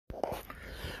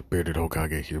Bearded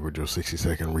Hokage here with your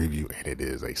 60-second review, and it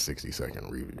is a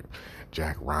 60-second review.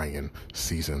 Jack Ryan,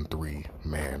 Season 3.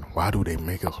 Man, why do they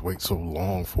make us wait so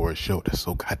long for a show that's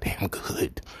so goddamn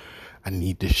good? I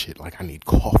need this shit like I need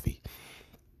coffee.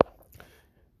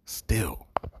 Still,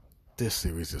 this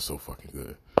series is so fucking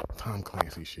good. Tom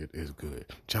Clancy shit is good.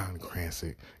 John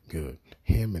Cranston, good.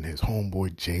 Him and his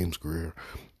homeboy James Greer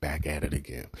back at it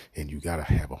again. And you gotta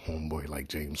have a homeboy like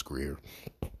James Greer.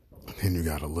 Then you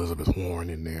got Elizabeth Warren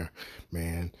in there.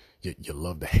 Man, you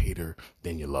love to hate her,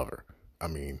 then you love her. I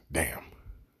mean, damn.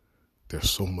 There's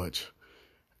so much.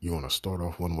 You want to start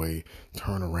off one way,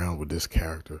 turn around with this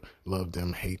character, love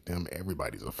them, hate them.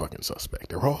 Everybody's a fucking suspect.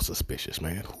 They're all suspicious,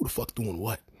 man. Who the fuck doing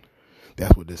what?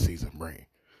 That's what this season brings.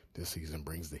 This season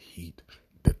brings the heat,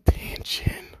 the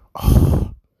tension.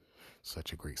 Oh,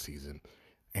 such a great season.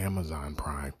 Amazon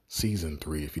Prime, Season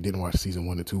 3. If you didn't watch Season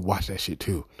 1 and 2, watch that shit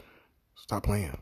too. Stop playing.